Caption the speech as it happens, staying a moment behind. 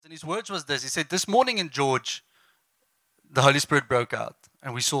And his words was this. He said, this morning in George, the Holy Spirit broke out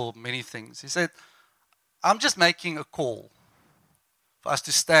and we saw many things. He said, I'm just making a call for us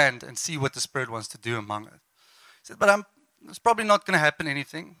to stand and see what the Spirit wants to do among it. He said, but it's probably not going to happen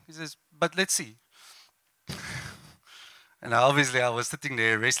anything. He says, but let's see. And obviously I was sitting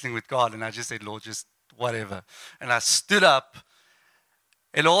there wrestling with God and I just said, Lord, just whatever. And I stood up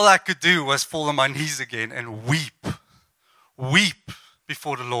and all I could do was fall on my knees again and weep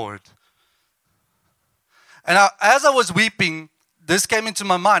before the Lord. And as I was weeping, this came into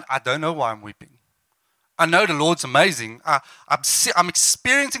my mind. I don't know why I'm weeping. I know the Lord's amazing. I'm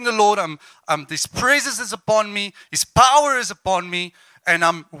experiencing the Lord. His presence is upon me. His power is upon me. And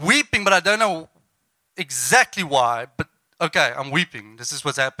I'm weeping, but I don't know exactly why. But okay, I'm weeping. This is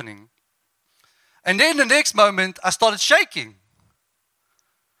what's happening. And then the next moment, I started shaking.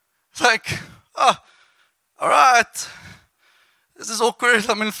 It's like, oh, all right. This is awkward.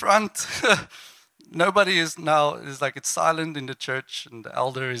 I'm in front. Nobody is now, it's like it's silent in the church and the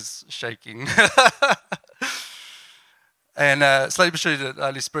elder is shaking. And slowly but surely the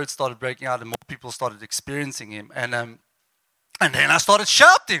Holy Spirit started breaking out and more people started experiencing Him. And then I started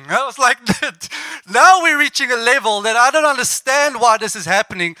shouting. I was like, now we're reaching a level that I don't understand why this is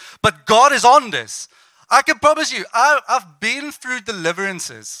happening, but God is on this. I can promise you, I've been through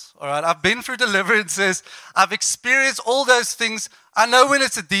deliverances, all right? I've been through deliverances. I've experienced all those things. I know when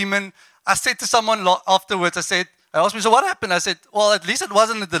it's a demon. I said to someone afterwards, I asked me, so what happened? I said, well, at least it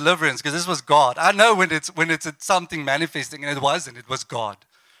wasn't a deliverance because this was God. I know when it's something manifesting, and it wasn't. It was God.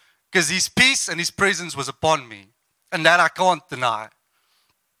 Because His peace and His presence was upon me. And that I can't deny.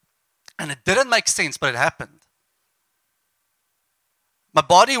 And it didn't make sense, but it happened. My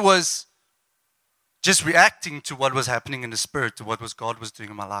body was just reacting to what was happening in the Spirit, to what God was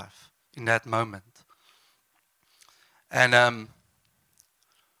doing in my life in that moment. And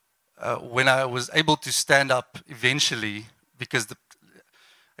when I was able to stand up eventually, because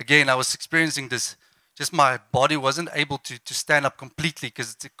again, I was experiencing this, just my body wasn't able to stand up completely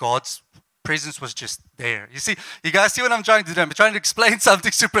because God's presence was just there. You guys see what I'm trying to do? I'm trying to explain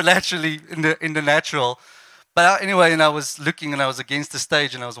something supernaturally in the natural. But anyway, and I was looking and I was against the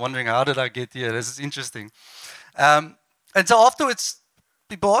stage and I was wondering, how did I get here? This is interesting. And so afterwards,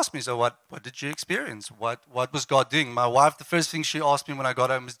 people asked me, so what did you experience? What was God doing? My wife, the first thing she asked me when I got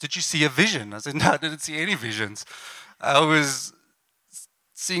home was, did you see a vision? I said, no, I didn't see any visions. I was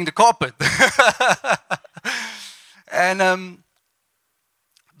seeing the carpet. And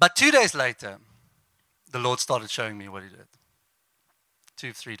but 2 days later, the Lord started showing me what He did.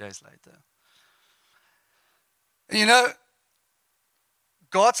 2-3 days later. You know,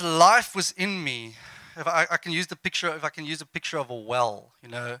 God's life was in me. If I can use a picture of a well, you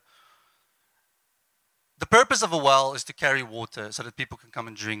know. The purpose of a well is to carry water so that people can come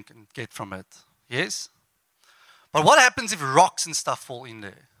and drink and get from it. Yes? But what happens if rocks and stuff fall in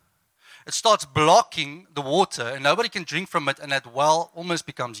there? It starts blocking the water and nobody can drink from it, and that well almost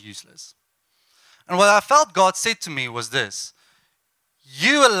becomes useless. And what I felt God said to me was this: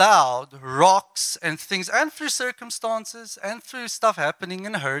 you allowed rocks and things, and through circumstances, and through stuff happening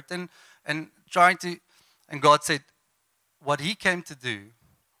and hurt, and trying to, and God said, what He came to do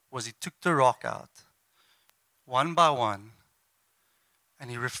was He took the rock out, one by one, and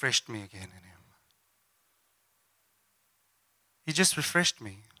He refreshed me again in Him. He just refreshed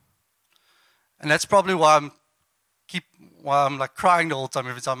me. And that's probably why I'm like crying the whole time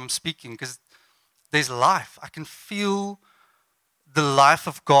every time I'm speaking, because there's life. I can feel the life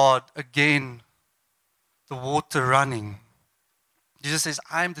of God again, the water running. Jesus says,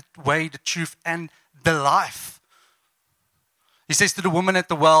 I am the way, the truth, and the life. He says to the woman at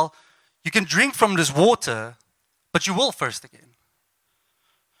the well, you can drink from this water, but you will thirst again.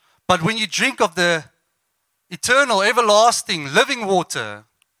 But when you drink of the eternal, everlasting, living water,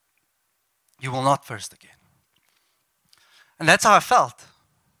 you will not thirst again. And that's how I felt.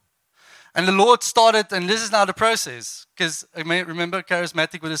 And the Lord started, and this is now the process, because I may remember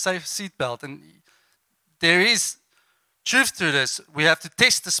charismatic with a safe seatbelt, and there is truth to this. We have to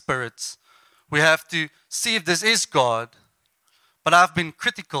test the spirits. We have to see if this is God. But I've been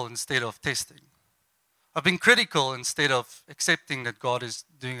critical instead of testing. I've been critical instead of accepting that God is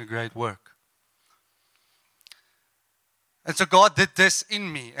doing a great work. And so God did this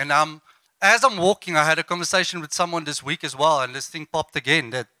in me, and as I'm walking, I had a conversation with someone this week as well, and this thing popped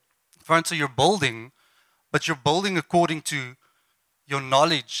again, that so you're building, but you're building according to your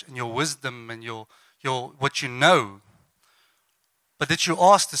knowledge and your wisdom and your what you know. But did you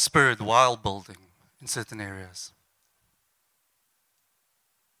ask the Spirit while building in certain areas?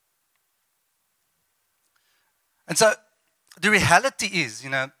 And so the reality is, you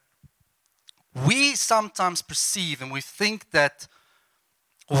know, we sometimes perceive and we think that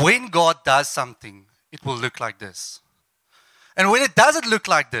when God does something, it will look like this. And when it doesn't look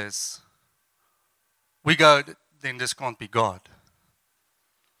like this, we go, then this can't be God.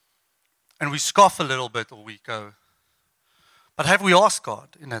 And we scoff a little bit, or we go, but have we asked God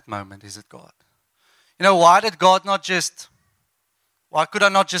in that moment, is it God? You know, why could I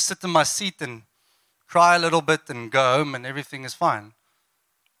not just sit in my seat and cry a little bit and go home and everything is fine?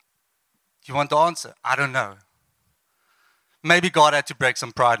 Do you want the answer? I don't know. Maybe God had to break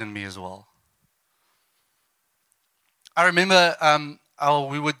some pride in me as well. I remember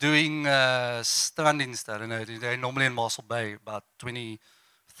we were doing stranddienst, I don't know, they're normally in Mossel Bay, about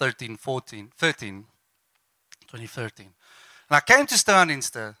 2013. And I came to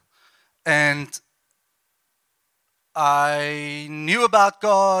stranddienst, and I knew about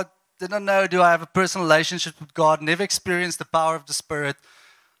God, didn't know, do I have a personal relationship with God, never experienced the power of the Spirit.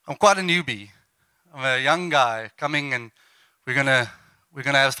 I'm quite a newbie. I'm a young guy coming, and we're gonna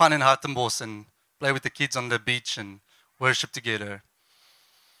have fun in Hartenbos and play with the kids on the beach and worship together.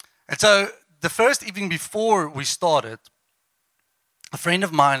 And so the first evening before we started, a friend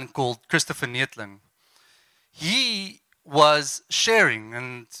of mine called Christopher Neetling, he was sharing,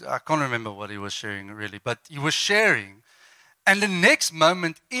 and I can't remember what he was sharing really, but he was sharing. And the next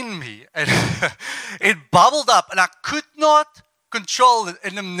moment in me, it bubbled up, and I could not control it.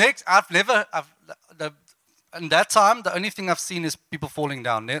 And in that time, the only thing I've seen is people falling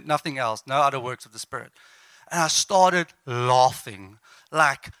down, nothing else, no other works of the Spirit. And I started laughing,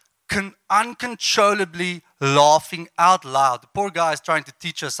 like uncontrollably laughing out loud. The poor guy is trying to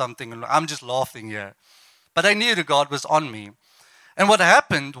teach us something, and I'm just laughing here. But I knew that God was on me. And what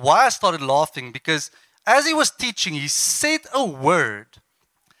happened, why I started laughing, because as he was teaching, he said a word,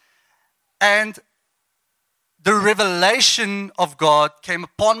 and the revelation of God came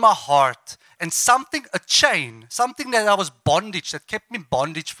upon my heart, and something that I was bondage, that kept me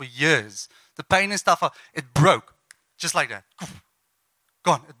bondage for years, the pain and stuff, it broke, just like that.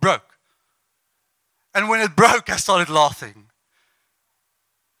 Gone, it broke. And when it broke, I started laughing.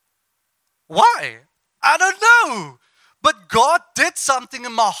 Why? I don't know. But God did something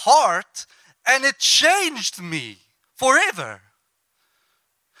in my heart, and it changed me forever.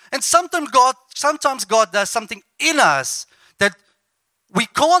 And sometimes God does something in us that we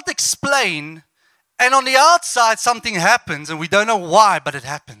can't explain, and on the outside something happens, and we don't know why, but it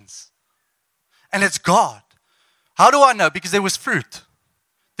happens. And it's God. How do I know? Because there was fruit.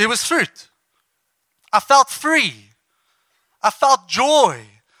 There was fruit. I felt free. I felt joy.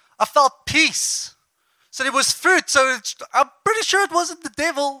 I felt peace. So there was fruit. So I'm pretty sure it wasn't the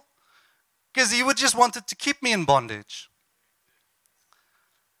devil, because he would just wanted to keep me in bondage.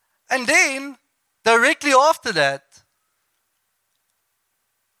 And then, directly after that,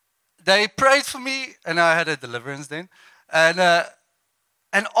 they prayed for me, and I had a deliverance then. And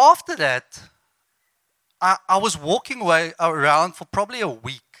after that, I was walking around for probably a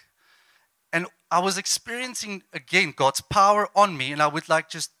week, and I was experiencing again God's power on me, and I would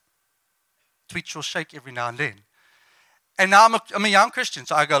just twitch or shake every now and then. And now I'm a young Christian,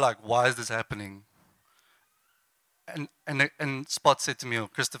 so I go like, why is this happening? And Spot said to me, or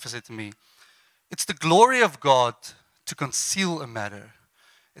Christopher said to me, it's the glory of God to conceal a matter.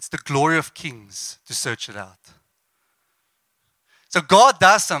 It's the glory of kings to search it out. So God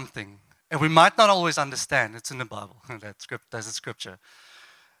does something, and we might not always understand. It's in the Bible. That's a scripture.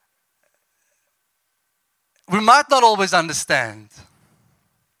 We might not always understand,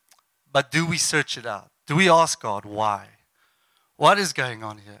 but do we search it out? Do we ask God why? What is going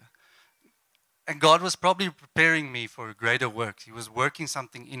on here? And God was probably preparing me for a greater work. He was working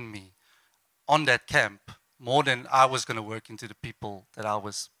something in me on that camp, more than I was going to work into the people that I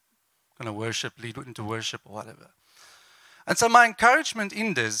was going to worship, lead into worship or whatever. And so my encouragement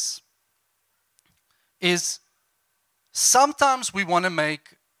in this is sometimes we want to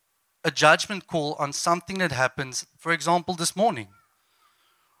make a judgment call on something that happens, for example, this morning.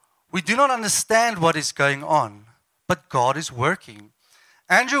 We do not understand what is going on, but God is working.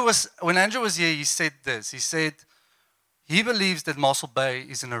 When Andrew was here, he said this. He said he believes that Mossel Bay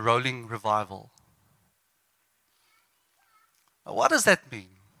is in a rolling revival. Now, what does that mean?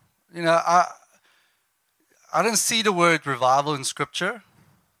 You know, I don't see the word revival in Scripture,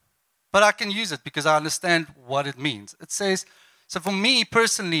 but I can use it because I understand what it means. It says, so for me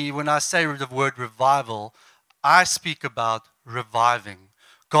personally, when I say the word revival, I speak about reviving.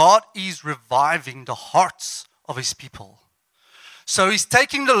 God is reviving the hearts of His people. So He's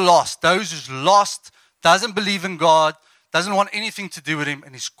taking the lost, those who's lost, doesn't believe in God, doesn't want anything to do with him,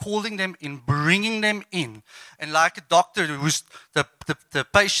 and he's calling them in, bringing them in. And like a doctor who's the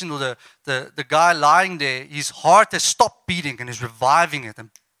patient or the guy lying there, his heart has stopped beating and he's reviving it, and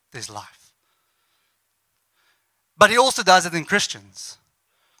there's life. But he also does it in Christians.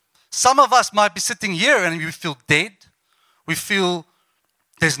 Some of us might be sitting here and we feel dead. We feel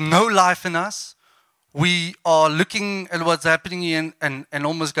there's no life in us. We are looking at what's happening here and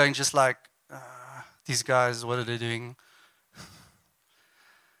almost going just like, these guys, what are they doing?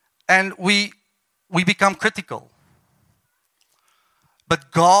 And we become critical.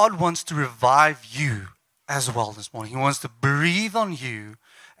 But God wants to revive you as well this morning. He wants to breathe on you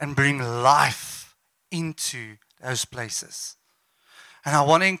and bring life into those places. And I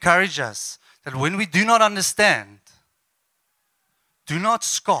want to encourage us that when we do not understand, do not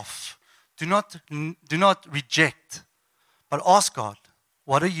scoff, do not reject, but ask God,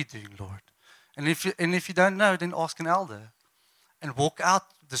 what are you doing, Lord? And if you don't know, then ask an elder and walk out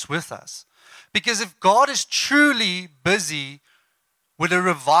this with us. Because if God is truly busy with a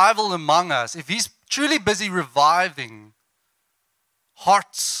revival among us, if He's truly busy reviving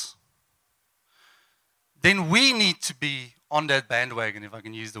hearts, then we need to be on that bandwagon, if I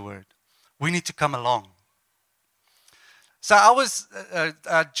can use the word. We need to come along. So I was,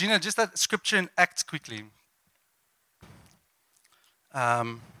 Gina, just that scripture in Acts quickly.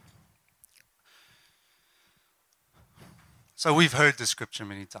 So we've heard the scripture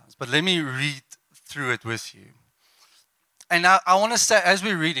many times, but let me read through it with you. And I want to say, as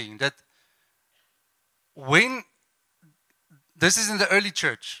we're reading, that when, this is in the early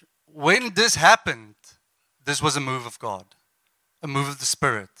church, when this happened, this was a move of God, a move of the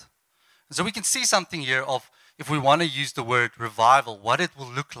Spirit. And so we can see something here of, if we want to use the word revival, what it will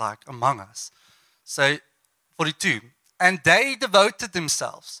look like among us. So, 42, and they devoted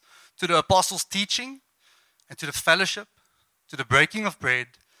themselves to the apostles' teaching and to the fellowship, to the breaking of bread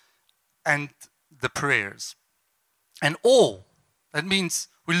and the prayers. And all, that means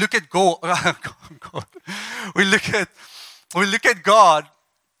we look at God, we look at God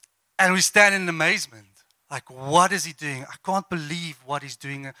and we stand in amazement. Like, what is He doing? I can't believe what He's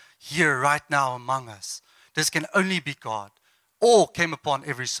doing here right now among us. This can only be God. Awe came upon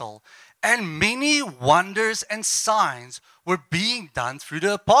every soul. And many wonders and signs were being done through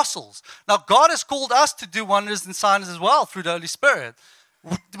the apostles. Now, God has called us to do wonders and signs as well through the Holy Spirit.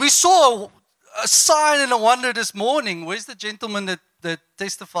 We saw a sign and a wonder this morning. Where's the gentleman that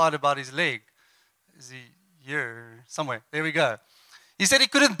testified about his leg? Is he here? Somewhere. There we go. He said he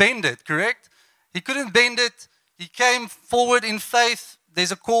couldn't bend it, correct? He couldn't bend it. He came forward in faith.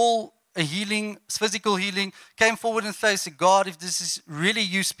 There's a call, a healing, physical healing. Came forward in faith, said, God, if this is really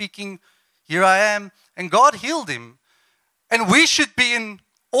you speaking, here I am. And God healed him. And we should be in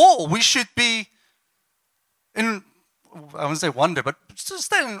awe. We should be in, I won't say wonder, but just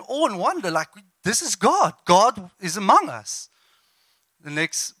stay in awe and wonder. Like, this is God. God is among us. The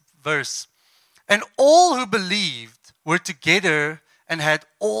next verse. And all who believed were together and had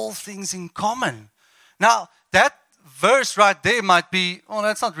all things in common. Now, that verse right there might be, oh,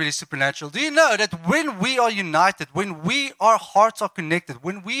 that's not really supernatural. Do you know that when we are united, when our hearts are connected,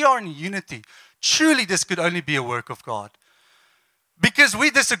 when we are in unity, truly this could only be a work of God. Because we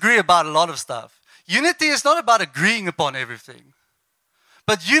disagree about a lot of stuff. Unity is not about agreeing upon everything.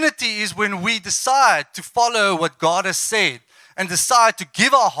 But unity is when we decide to follow what God has said and decide to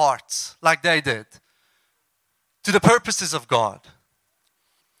give our hearts, like they did, to the purposes of God.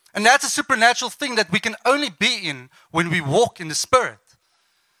 And that's a supernatural thing that we can only be in when we walk in the Spirit.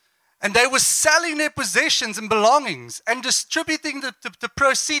 And they were selling their possessions and belongings and distributing the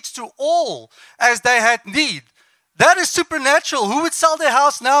proceeds to all as they had need. That is supernatural. Who would sell their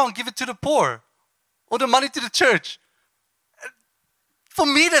house now and give it to the poor? Or the money to the church? For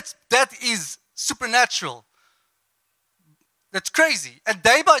me, that is supernatural. That's crazy. And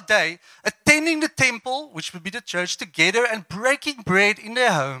day by day, attending the temple, which would be the church, together and breaking bread in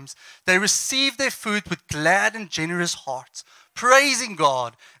their homes, they received their food with glad and generous hearts, praising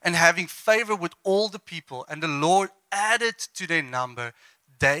God and having favor with all the people. And the Lord added to their number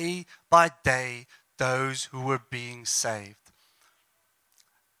day by day those who were being saved.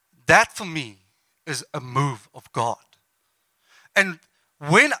 That for me is a move of God. And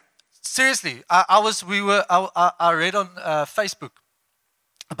when seriously, I read on Facebook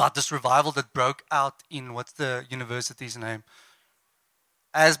about this revival that broke out in, what's the university's name?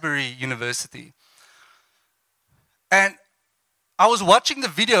 Asbury University. And I was watching the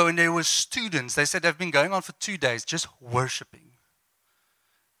video and there were students, they said they've been going on for 2 days just worshiping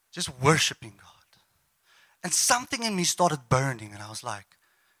God. And something in me started burning and I was like,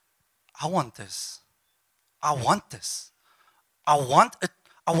 I want this. I want this. I want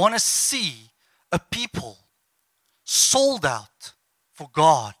to see a people sold out for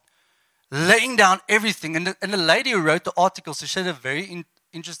God, laying down everything. And the lady who wrote the article, so she said a very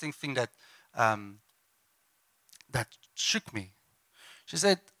interesting thing that that shook me. She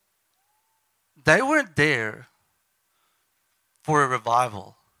said they weren't there for a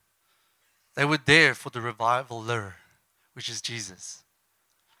revival. They were there for the revivaler, which is Jesus,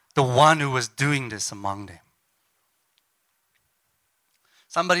 the one who was doing this among them.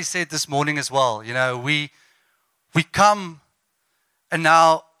 Somebody said this morning as well, we come and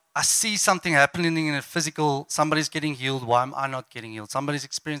now I see something happening in a physical, somebody's getting healed, why am I not getting healed? Somebody's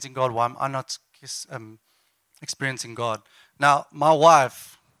experiencing God, why am I not experiencing God? Now, my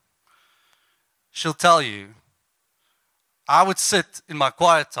wife, she'll tell you, I would sit in my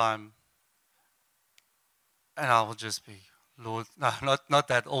quiet time and I will just be, Lord, no, not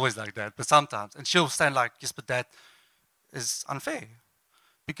that, always like that, but sometimes. And she'll stand like, yes, but that is unfair.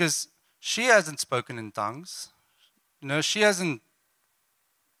 Because she hasn't spoken in tongues. She hasn't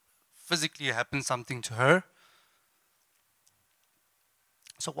physically happened something to her.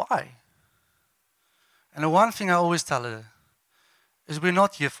 So why? And the one thing I always tell her is we're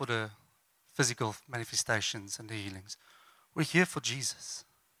not here for the physical manifestations and the healings. We're here for Jesus.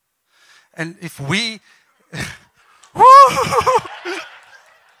 And if we...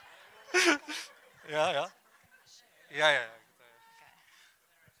 Yeah.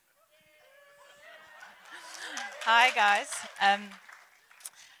 Hi, guys.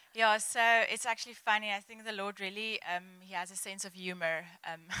 So it's actually funny. I think the Lord really, He has a sense of humor,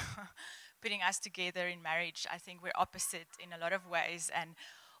 putting us together in marriage. I think we're opposite in a lot of ways, and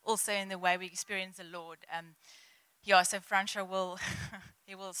also in the way we experience the Lord. So Francois will,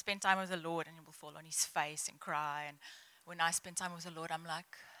 he will spend time with the Lord, and he will fall on his face and cry. And when I spend time with the Lord, I'm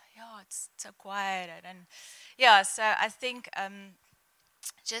like, it's so quiet. So I think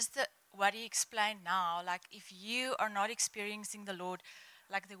just what he explained now, like if you are not experiencing the Lord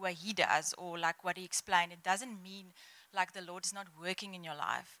like the way he does, or like what he explained, it doesn't mean like the Lord is not working in your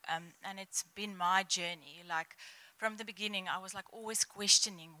life. And it's been my journey. Like from the beginning, I was like always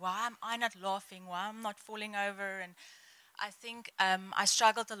questioning, why am I not laughing? Why am I not falling over? And I think I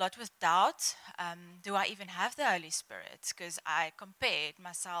struggled a lot with doubt. Do I even have the Holy Spirit? Because I compared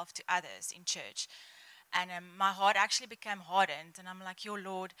myself to others in church. And my heart actually became hardened. And I'm like, your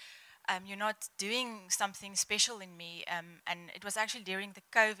Lord, you're not doing something special in me. And it was actually during the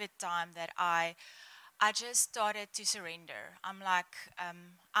COVID time that I just started to surrender. I'm like,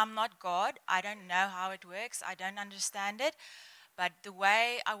 I'm not God. I don't know how it works. I don't understand it. But the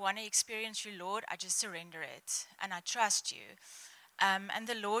way I want to experience you, Lord, I just surrender it. And I trust you. And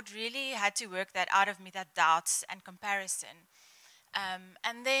the Lord really had to work that out of me, that doubts and comparison.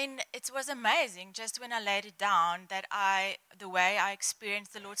 And then it was amazing just when I laid it down that the way I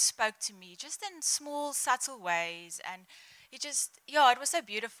experienced the Lord spoke to me just in small, subtle ways. And it was so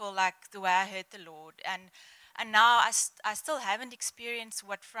beautiful, like the way I heard the Lord. And now I still haven't experienced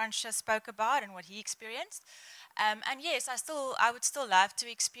what Francois spoke about and what he experienced. And yes, I would still love to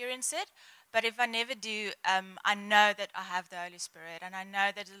experience it. But if I never do, I know that I have the Holy Spirit, and I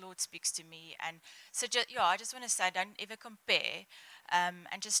know that the Lord speaks to me. And so, I just want to say, don't ever compare,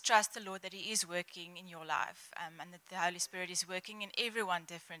 and just trust the Lord that He is working in your life, and that the Holy Spirit is working in everyone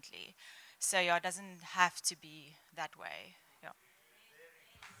differently. So, it doesn't have to be that way. Yeah.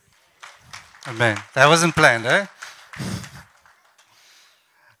 Amen. That wasn't planned, eh?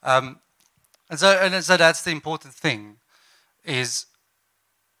 And so that's the important thing, is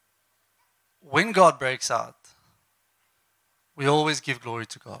when God breaks out, we always give glory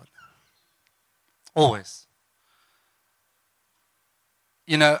to God. Always.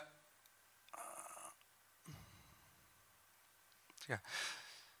 Yeah.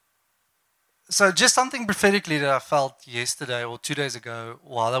 So just something prophetically that I felt yesterday or 2 days ago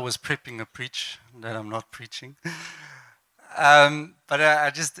while I was prepping a preach that I'm not preaching. But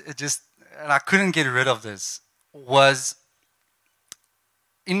and I couldn't get rid of this, was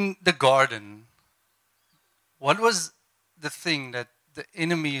in the garden, what was the thing that the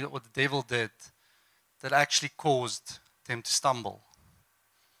enemy or the devil did that actually caused them to stumble?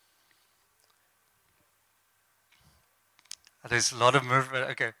 There's a lot of movement.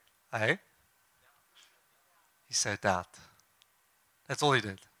 Okay. Hey? He said doubt. That's all he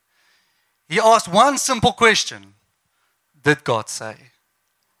did. He asked one simple question. Did God say?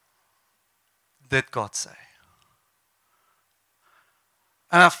 Did God say?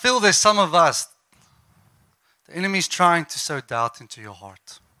 And I feel there's some of us, the enemy is trying to sow doubt into your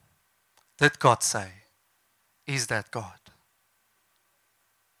heart. Did God say? Is that God?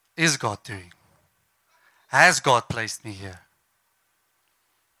 Is God doing? Has God placed me here?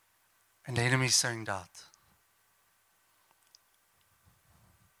 And the enemy is sowing doubt.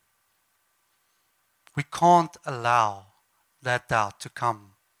 We can't allow that doubt to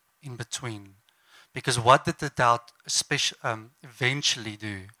come in between. Because what did the doubt eventually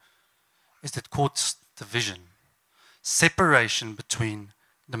do is it caused division, separation between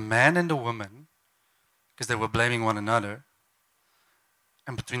the man and the woman, because they were blaming one another,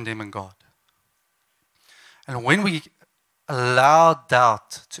 and between them and God. And when we allow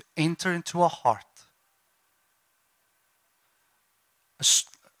doubt to enter into our heart,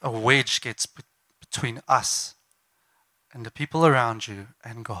 a wedge gets put between us and the people around you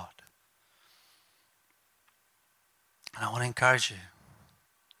and God. And I want to encourage you.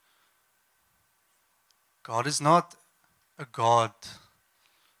 God is not a God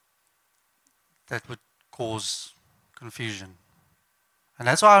that would cause confusion. And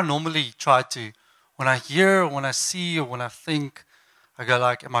that's why I normally try to, when I hear, when I see, or when I think, I go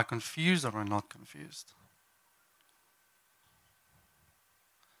like, am I confused or am I not confused?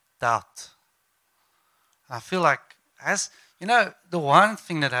 Doubt. I feel like, the one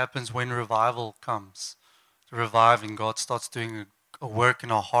thing that happens when revival comes, the reviving, God starts doing a work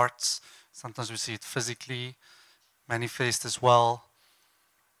in our hearts. Sometimes we see it physically manifest as well,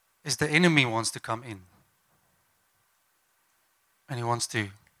 is the enemy wants to come in. And he wants to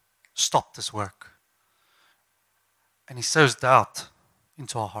stop this work. And he sows doubt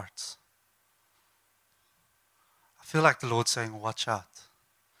into our hearts. I feel like the Lord's saying, watch out.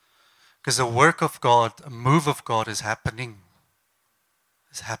 Because the work of God, a move of God is happening.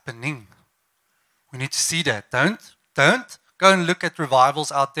 It's happening. We need to see that. Don't go and look at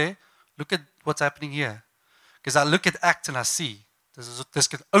revivals out there. Look at what's happening here. Because I look at Acts and I see this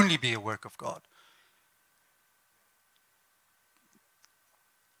can only be a work of God.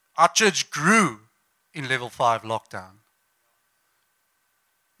 Our church grew in level 5 lockdown.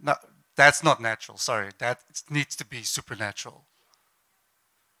 No, that's not natural. Sorry, that needs to be supernatural.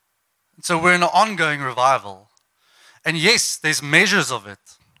 So we're in an ongoing revival. And yes, there's measures of it.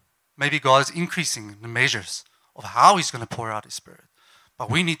 Maybe God is increasing the measures of how He's going to pour out His Spirit.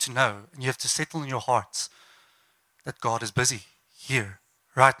 But we need to know, and you have to settle in your hearts, that God is busy here,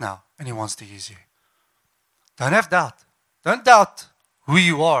 right now, and He wants to use you. Don't have doubt. Don't doubt who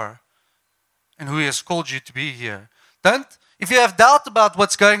you are and who He has called you to be here. If you have doubt about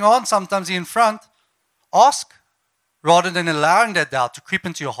what's going on sometimes here in front, ask, rather than allowing that doubt to creep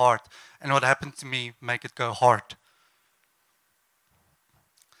into your heart. And what happened to me, make it go hard.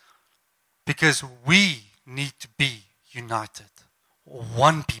 Because we need to be united.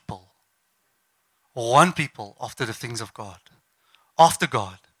 One people after the things of God. After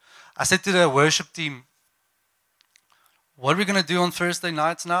God. I said to the worship team, what we're going to do on Thursday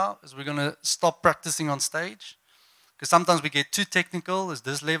nights now is we're going to stop practicing on stage. Because sometimes we get too technical. Is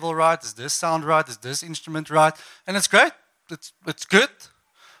this level right? Is this sound right? Is this instrument right? And it's great. It's good.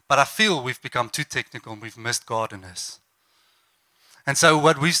 But I feel we've become too technical and we've missed God in this. And so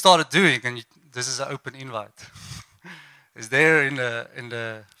what we started doing, and this is an open invite, is there in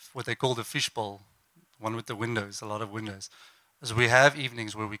the what they call the fishbowl, one with the windows, a lot of windows, is we have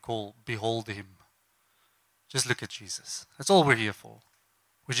evenings where we call Behold Him. Just look at Jesus. That's all we're here for.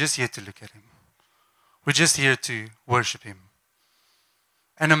 We're just here to look at Him. We're just here to worship Him.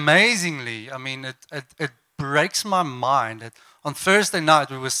 And amazingly, it breaks my mind that on Thursday night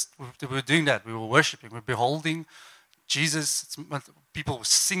we were doing that. We were worshiping. We were beholding Jesus. People were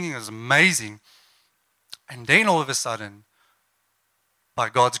singing. It was amazing. And then all of a sudden, by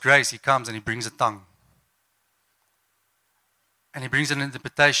God's grace, He comes and He brings a tongue. And He brings an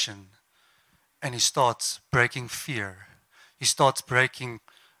interpretation. And He starts breaking fear. He starts breaking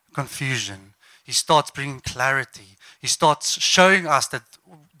confusion. He starts bringing clarity. He starts showing us that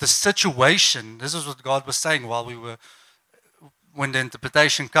the situation, this is what God was saying when the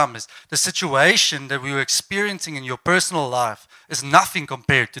interpretation comes, the situation that we were experiencing in your personal life is nothing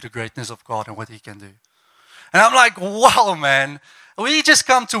compared to the greatness of God and what He can do. And I'm like, wow, man, we just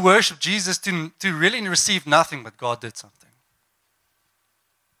come to worship Jesus to really receive nothing, but God did something.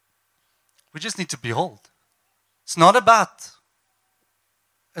 We just need to behold. It's not about,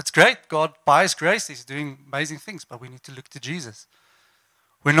 it's great, God, by His grace, He's doing amazing things, but we need to look to Jesus.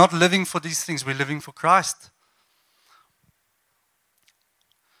 We're not living for these things, we're living for Christ.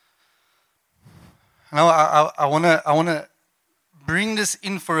 Now, I want to bring this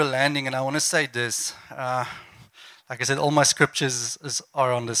in for a landing, and I want to say this. Like I said, all my scriptures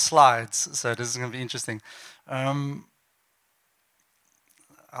are on the slides, so this is going to be interesting. I'll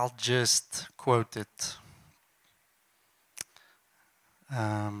just quote it.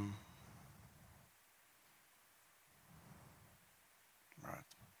 Right.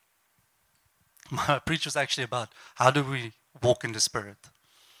 My preach was actually about how do we walk in the Spirit.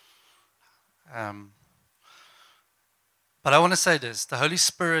 But I want to say this. The Holy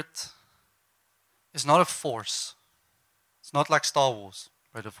Spirit is not a force. It's not like Star Wars,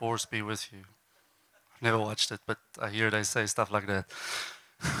 where the force be with you. I've never watched it, but I hear they say stuff like that.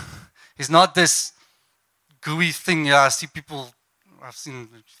 He's not this gooey thing. Yeah, I see people, I've seen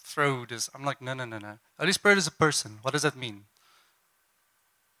throw this. I'm like, no. Holy Spirit is a person. What does that mean?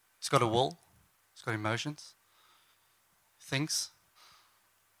 He's got a will. He's got emotions. Thinks.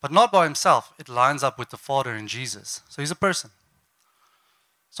 But not by himself. It lines up with the Father and Jesus. So he's a person.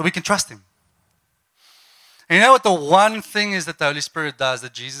 So we can trust him. And you know what the one thing is that the Holy Spirit does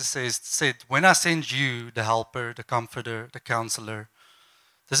that Jesus said, when I send you the helper, the comforter, the counselor,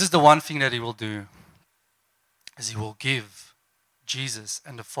 this is the one thing that he will do, is he will give Jesus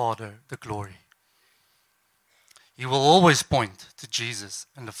and the Father the glory. He will always point to Jesus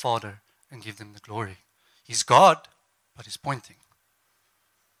and the Father and give them the glory. He's God, but he's pointing.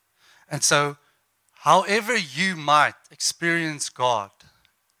 And so, however you might experience God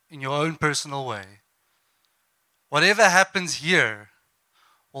in your own personal way, whatever happens here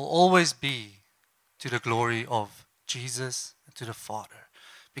will always be to the glory of Jesus and to the Father.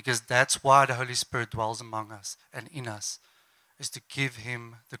 Because that's why the Holy Spirit dwells among us and in us, is to give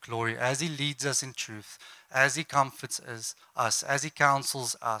him the glory as he leads us in truth, as he comforts us, as he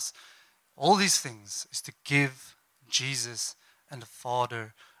counsels us. All these things is to give Jesus and the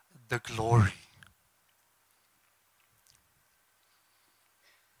Father the glory.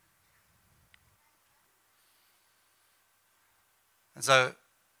 And so,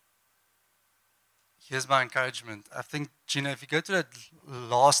 here's my encouragement. I think, Gina, if you go to that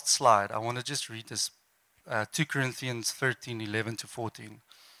last slide, I want to just read this. 2 Corinthians 13, 11 to 14.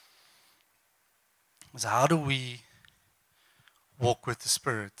 So how do we walk with the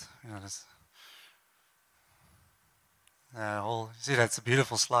Spirit? You know, see, that's a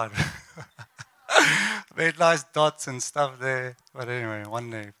beautiful slide. Very nice dots and stuff there. But anyway, one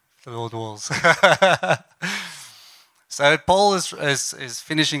day, the Lord wills. So Paul is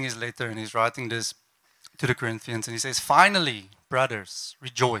finishing his letter and he's writing this to the Corinthians. And he says, finally, brothers,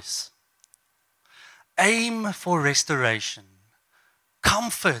 rejoice. Aim for restoration.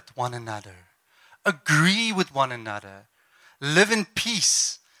 Comfort one another. Agree with one another. Live in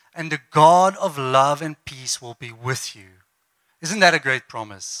peace. And the God of love and peace will be with you. Isn't that a great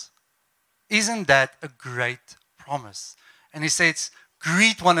promise? Isn't that a great promise? And he says,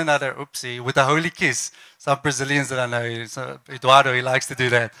 greet one another, oopsie, with a holy kiss. Some Brazilians that I know, so Eduardo, he likes to do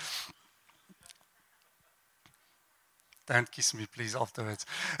that. Don't kiss me, please, afterwards.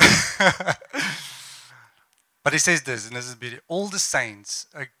 But he says this, and this is beautiful. All the saints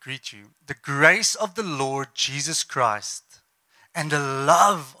greet you. The grace of the Lord Jesus Christ and the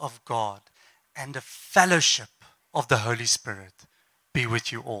love of God and the fellowship of the Holy Spirit be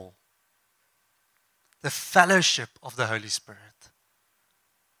with you all. The fellowship of the Holy Spirit.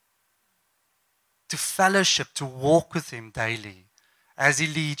 To fellowship, to walk with him daily as he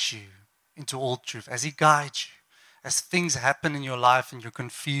leads you into all truth, as he guides you. As things happen in your life and you're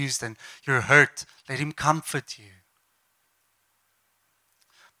confused and you're hurt, let him comfort you.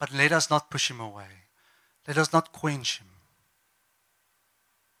 But let us not push him away. Let us not quench him.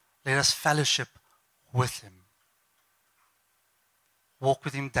 Let us fellowship with him. Walk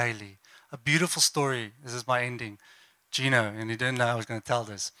with him daily. A beautiful story. This is my ending. Gino, and he didn't know I was going to tell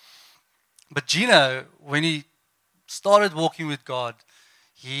this. But Gino, when he started walking with God,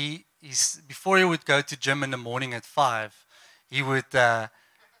 before he would go to gym in the morning at 5, he would, well,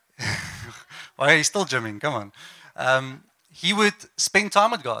 he's still gymming, come on. He would spend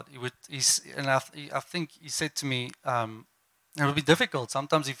time with God. I think he said to me, it will be difficult.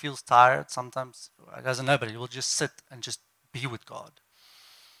 Sometimes he feels tired, sometimes he doesn't know, but he will just sit and just be with God.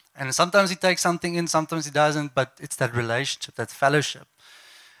 And sometimes he takes something in, sometimes he doesn't, but it's that relationship, that fellowship.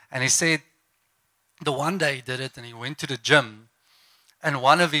 And he said, the one day he did it and he went to the gym. And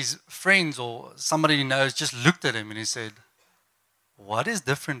one of his friends or somebody he knows just looked at him and he said, what is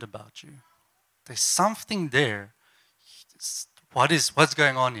different about you? There's something there. What's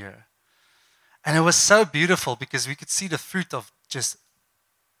going on here? And it was so beautiful because we could see the fruit of just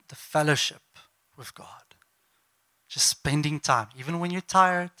the fellowship with God. Just spending time, even when you're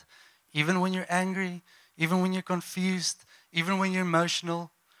tired, even when you're angry, even when you're confused, even when you're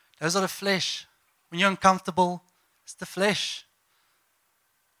emotional. Those are the flesh. When you're uncomfortable, it's the flesh.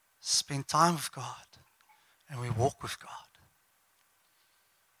 Spend time with God and we walk with God.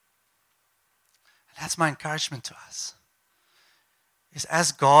 And that's my encouragement to us. Is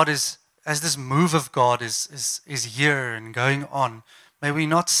as this move of God is here and going on, may we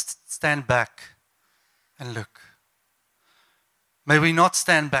not stand back and look. May we not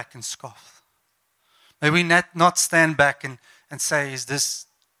stand back and scoff. May we not stand back and say, is this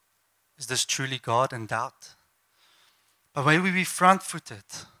truly God, and doubt? But may we be front-footed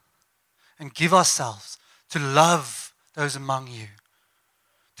and give ourselves to love those among you,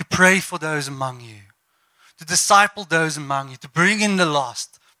 to pray for those among you, to disciple those among you, to bring in the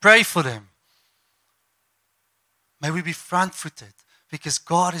lost, pray for them. May we be front-footed because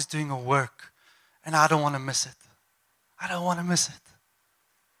God is doing a work and I don't want to miss it. I don't want to miss it.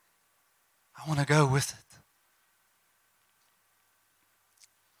 I want to go with it.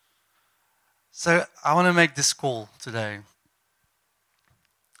 So I want to make this call today.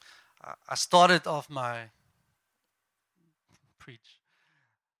 I started off my preach